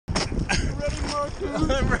go,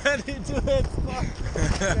 dude. I'm ready to hit.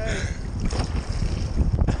 Okay.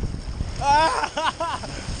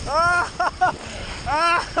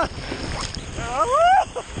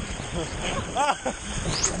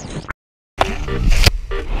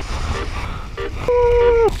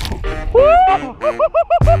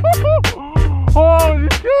 Holy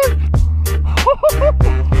shit!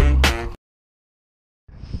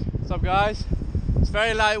 What's up, guys? It's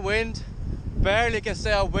very light wind. Barely can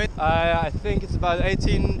stay upwind. I think it's about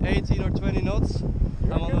 18 or 20 knots.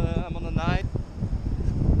 I'm on the 9.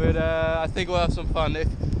 But I think we'll have some fun.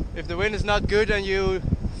 If the wind is not good and you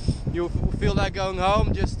feel like going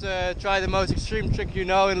home, just try the most extreme trick you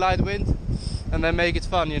know in light wind, and then make it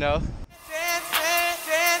fun, you know.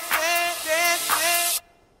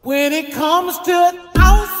 When it comes to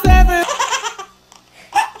our 7.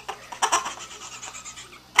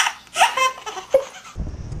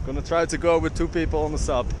 Gonna try to go with 2 people on the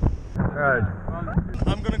sub. Alright.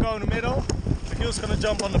 I'm gonna go in the middle. Michiel's gonna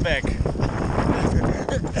jump on the back.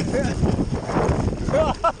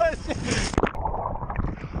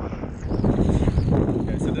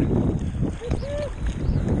 Okay, so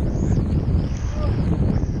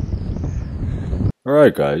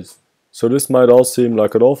Alright guys, so this might all seem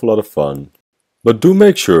like an awful lot of fun. But do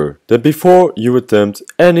make sure that before you attempt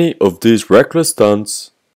any of these reckless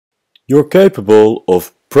stunts, you're capable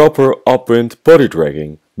of proper upwind body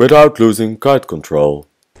dragging without losing kite control.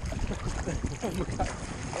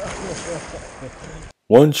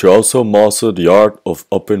 Once you also master the art of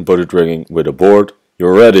upwind body dragging with a board,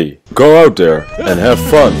 you're ready. Go out there and have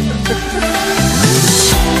fun!